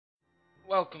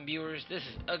Welcome viewers, this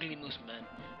is UglyMooseMan,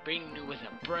 bringing you with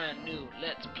a brand new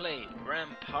Let's Play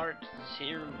Rampart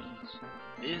series.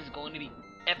 This is going to be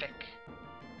epic.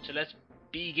 So let's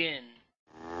begin.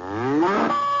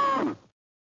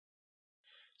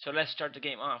 So let's start the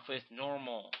game off with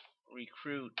normal,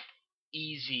 recruit,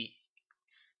 easy,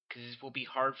 because this will be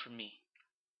hard for me.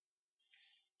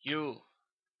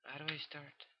 How do I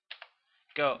start?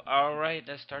 Go. Alright,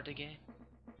 let's start the game.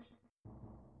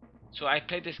 So I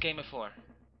played this game before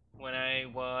when I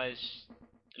was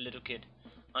a little kid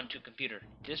onto a computer.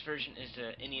 This version is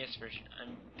the NES version. I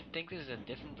think this is a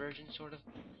different version, sort of,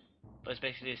 but it's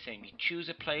basically the same. You choose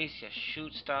a place, you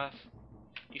shoot stuff,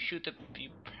 you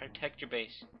protect your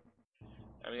base.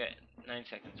 Alright, we got 9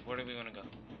 seconds. Where do we want to go?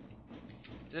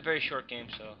 It's a very short game,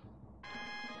 so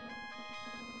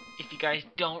if you guys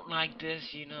don't like this,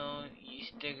 you know, you're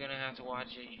still gonna have to watch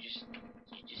it. You're just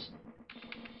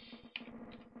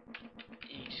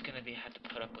gonna have to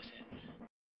put up with it.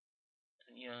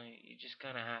 You know, you're just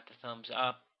gonna have to thumbs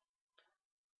up.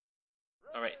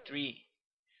 Alright, 3.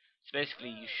 So basically,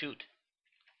 you shoot.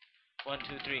 1, 2,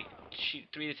 3. Shoot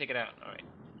 3 to take it out. Alright.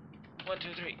 1,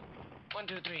 2, 3. 1,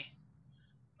 2, 3.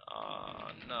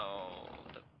 Oh no,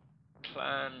 the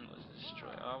plan was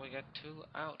destroyed. Oh, we got 2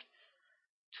 out.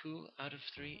 2 out of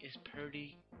 3 is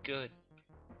pretty good.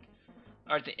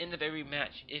 Alright, at the end of every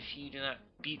match, if you do not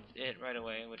beat it right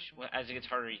away, which as it gets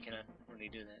harder, you cannot really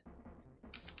do that.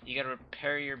 You gotta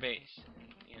repair your base.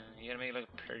 You know, you gotta make it look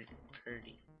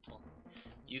pretty. Well,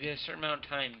 you get a certain amount of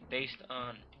time based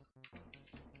on,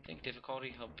 I think,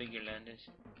 difficulty, how big your land is.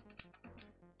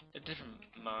 There are different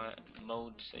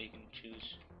modes that you can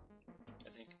choose. I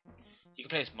think you can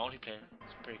play as multiplayer.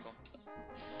 It's pretty cool.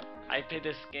 I played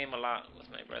this game a lot with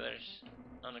my brothers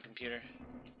on a computer.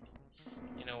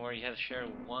 You know, where you have to share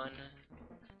one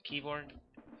keyboard.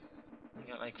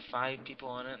 You got like 5 people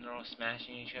on it, and they're all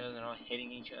smashing each other, they're all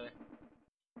hitting each other.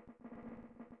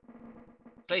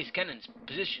 Place cannons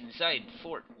positioned inside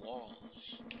fort walls.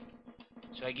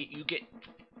 So you get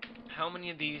how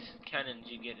many of these cannons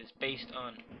you get is based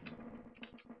on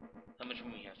how much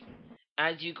room you have.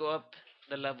 As you go up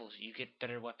the levels, you get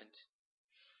better weapons.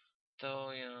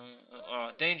 So, you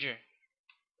know, danger.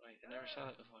 Wait, I never saw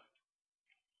that before.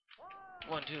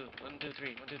 1, 2, 1, 2,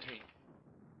 3, 1, 2, 3.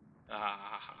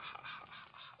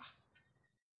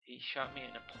 He shot me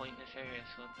in a pointless area,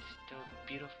 so it's still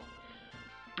beautiful.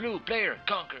 Blue player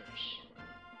conquers.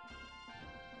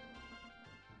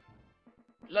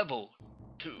 Level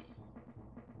 2.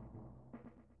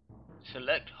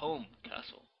 Select home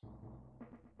castle.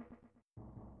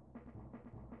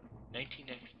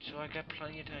 1990. So I got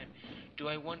plenty of time. Do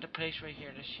I want the place right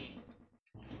here? Let's see.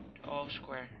 All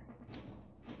square.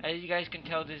 As you guys can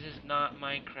tell, this is not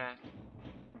Minecraft,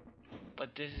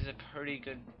 but this is a pretty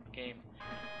good game.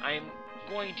 I am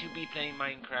going to be playing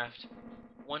Minecraft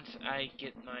once I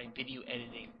get my video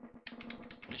editing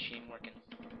machine working.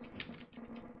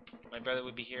 My brother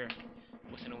will be here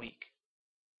within a week.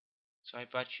 So I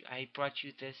brought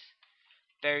you this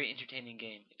very entertaining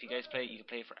game. If you guys play it, you can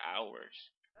play it for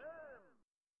hours.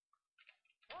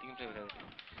 You can play with other people.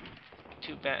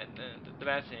 Too bad. The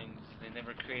bad thing is they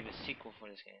never created a sequel for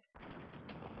this game.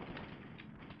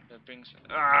 That brings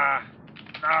no.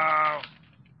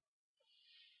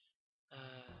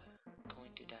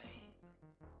 Going to die.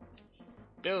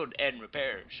 Build and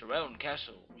repair. Surround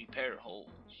castle. Repair holes.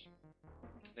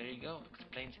 There you go.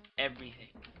 Explains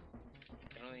everything.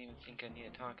 I don't even think I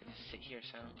need to talk. I just sit here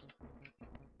silent.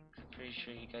 I'm pretty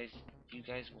sure you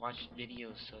guys watch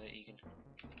videos so that you can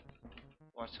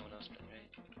watch someone else play,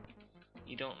 right?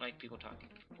 You don't like people talking.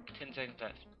 10 seconds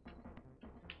left.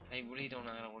 I really don't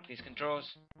know how to work these controls.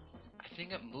 I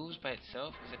think it moves by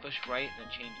itself because I push right and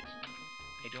it changes.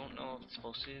 I don't know if it's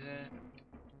supposed to do that.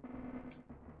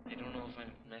 I don't know if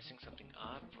I'm messing something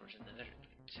up or is another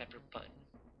separate button.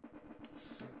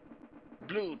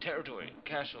 Blue territory,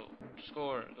 castle,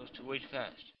 score, goes way too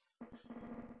fast.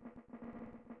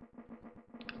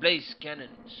 Blaze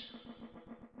cannons.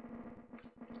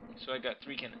 So I got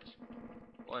 3 cannons.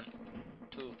 1,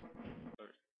 2,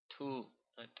 or 2,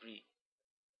 not 3.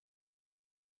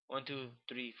 1, 2,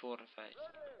 3, 4,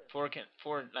 5.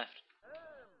 4 left.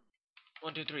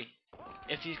 1, 2, 3.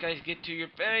 If these guys get to your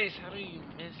base, how do you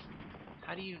miss?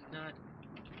 How do you not?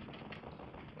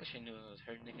 Wish I knew I was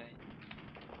hurting the guy.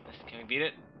 Can we beat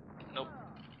it? Nope.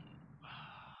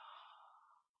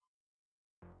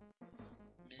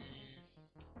 Man.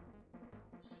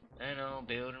 I know,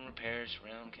 build and repair,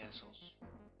 surround castles.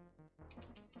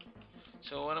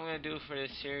 So what I'm going to do for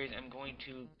this series, I'm going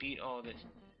to beat all this.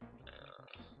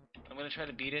 I'm going to try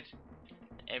to beat it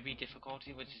every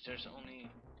difficulty, which is there's only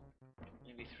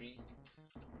maybe 3.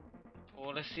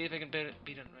 Well, let's see if I can beat it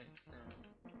right now.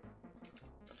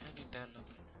 I'm having bad luck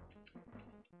right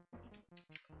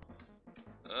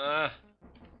now.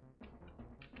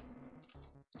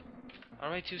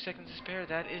 Alright, 2 seconds to spare.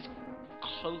 That is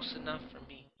close enough for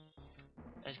me.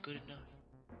 That's good enough.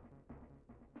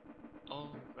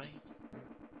 Alright.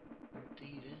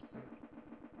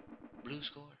 Blue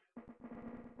score.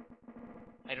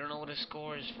 I don't know what a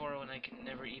score is for when I can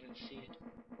never even see it.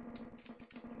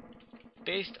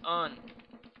 Based on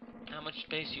how much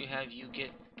space you have, you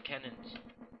get cannons.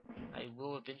 I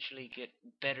will eventually get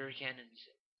better cannons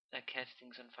that catch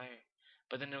things on fire.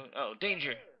 But then, oh,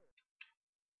 danger!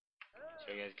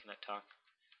 Sorry guys, I cannot talk.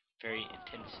 Very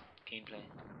intense gameplay.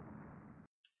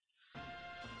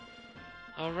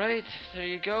 Alright, there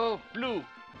you go. Blue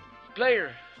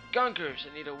player conquers.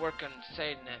 I need to work on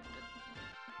saying that.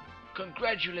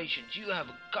 Congratulations, you have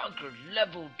conquered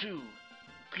level 2.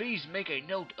 Please make a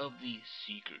note of the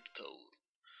secret code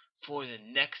for the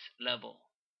next level.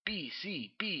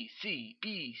 BC, BC,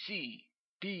 BC,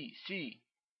 BC.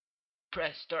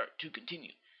 Press start to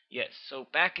continue. Yes, so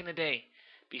back in the day,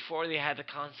 before they had the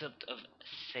concept of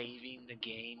saving the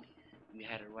game, you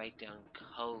had to write down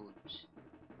codes.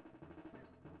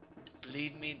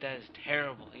 Believe me, that is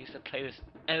terrible. I used to play this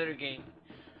other game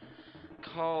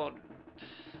called,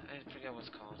 I forget what it's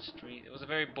called, Street. It was a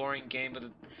very boring game, but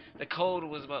the code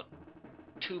was about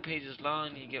 2 pages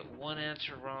long. You get one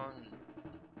answer wrong.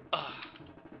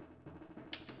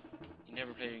 You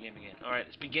never play your game again. Alright,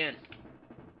 let's begin.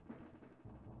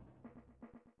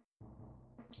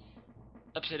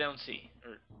 Upside down C,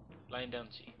 or lying down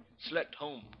C. Select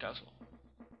home castle.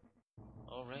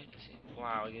 Alright, let's see.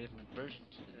 Wow, I get different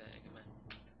versions of that. Come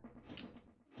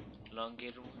on.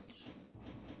 Elongated ones.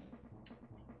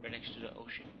 Right next to the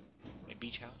ocean. My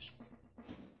beach house.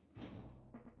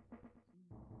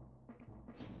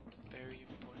 Very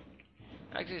important.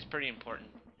 Actually, it's pretty important.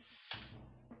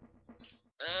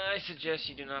 I suggest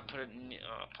you do not put it in.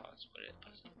 Oh, pause. Put it.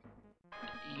 Pause.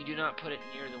 You do not put it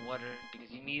near the water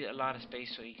because you need a lot of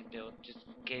space so you can build. Just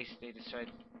in case they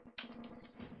decide.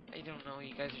 I don't know.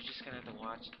 You guys are just gonna have to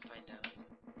watch and find out.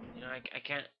 You know, I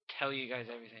can't tell you guys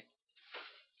everything.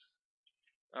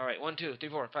 All right, 1, 2, 3,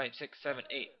 4, 5, 6, 7,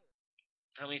 8.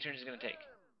 How many turns is it gonna take?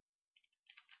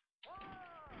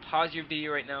 Pause your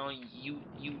video right now and you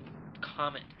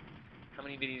comment how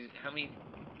many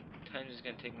times it's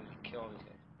gonna take me to kill all these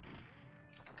guys.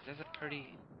 Because that's a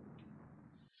pretty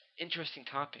interesting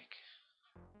topic.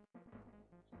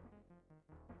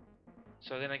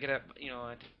 So then I get up, you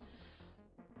know,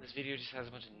 this video just has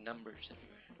a bunch of numbers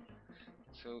everywhere.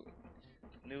 So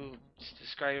new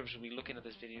subscribers will be looking at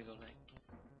this video going like,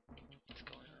 what's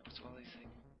going on? What's all these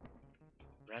things?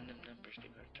 Random numbers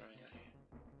people are throwing out here.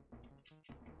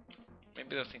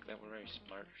 Maybe they'll think that we're very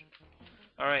smart.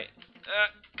 Alright,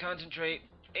 concentrate.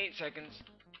 8 seconds.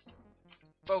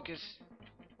 Focus.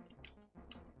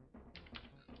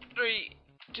 3,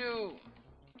 2,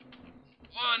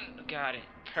 1. Got it.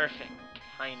 Perfect.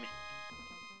 Timing.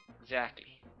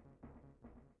 Exactly.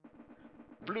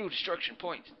 Blue destruction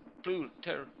points. Blue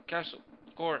terror castle.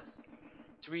 Score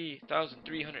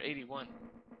 3,381.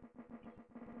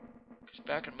 Because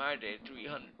back in my day,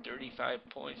 335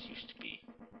 points used to be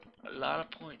a lot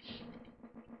of points.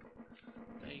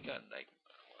 Now you got like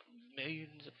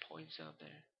millions of points out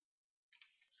there.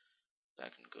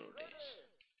 Back in the good old days.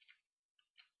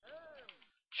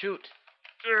 Shoot!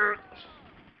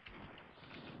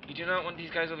 You do not want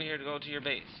these guys over here to go to your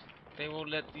base. They will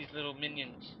let these little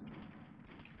minions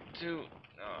do.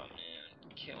 Oh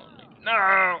man, killing me.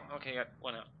 No! Okay, got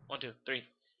 1 out. 1, 2, 3.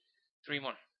 3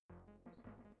 more.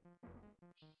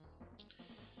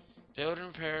 Build and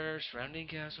repair surrounding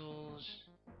castles.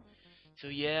 So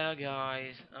yeah,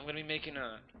 guys, I'm gonna be making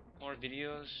more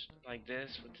videos like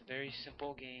this with very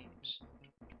simple games.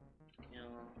 You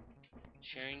know,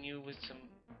 sharing you with some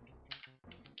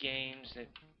games that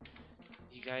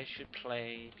you guys should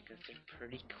play because they're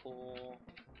pretty cool.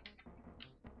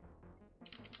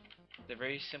 They're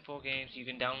very simple games. You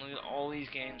can download all these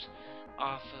games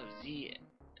off of ZS.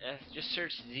 Just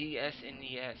search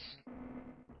ZSNES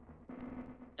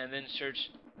and then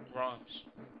search ROMs.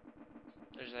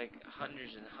 There's like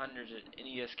hundreds and hundreds of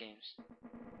NES games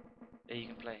that you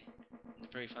can play.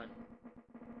 It's very fun.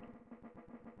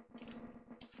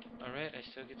 Alright, I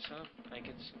still get some. I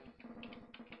get some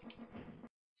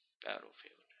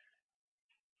Battlefield.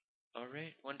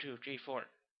 Alright, 1, 2, 3, 4.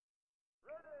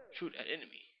 Shoot at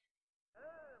enemy.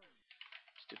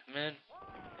 Stupid man.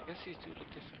 I guess these two look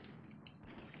different.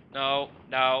 No,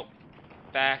 no.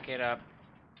 Back it up.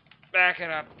 Back it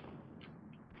up.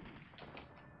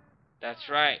 That's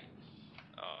right.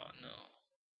 Oh no.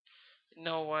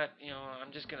 know what? You know,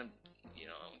 I'm just gonna, you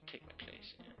know, take my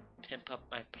place. Pimp up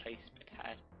my place, my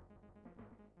pad.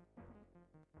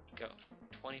 Go.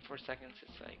 24 seconds.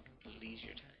 It's like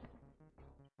leisure time.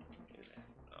 Look at that.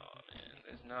 Oh man,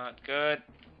 that's not good.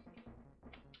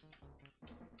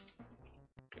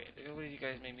 Great. Look at what you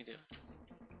guys made me do.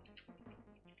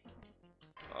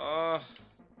 Oh.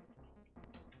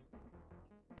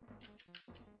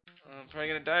 I'm probably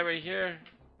gonna die right here.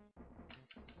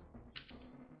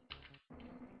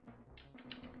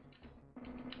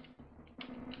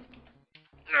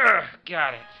 Ugh,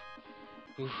 got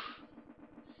it. Oof.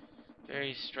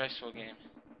 Very stressful game.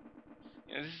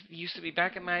 You know, this used to be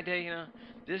back in my day, you know.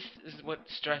 This is what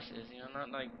stress is, you know,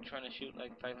 not like trying to shoot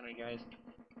like 500 guys.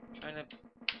 Trying to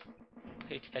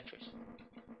play Tetris.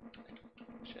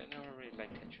 Actually, I never really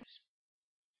liked Tetris.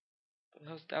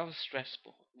 But that was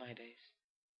stressful in my days.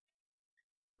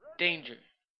 Danger.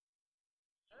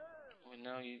 Well,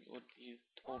 now what you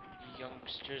told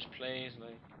youngsters plays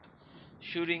like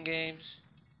shooting games.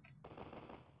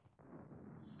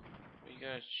 You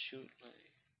gotta shoot like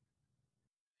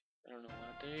I don't know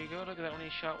what. There you go. Look at that. When he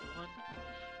shot one.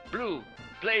 Blue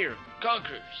player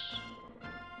conquers.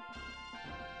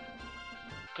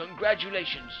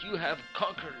 Congratulations, you have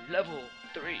conquered level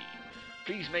 3.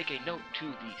 Please make a note to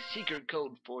the secret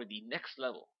code for the next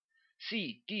level.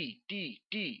 C D D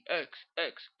D X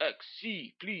X X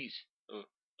C. Please.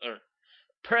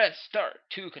 Press start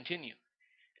to continue.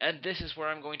 And this is where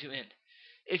I'm going to end.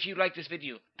 If you like this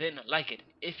video, then like it.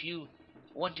 If you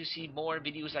want to see more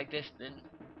videos like this, then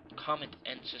comment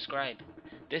and subscribe.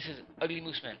 This is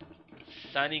UglyMooseMan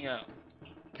signing out.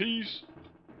 Peace.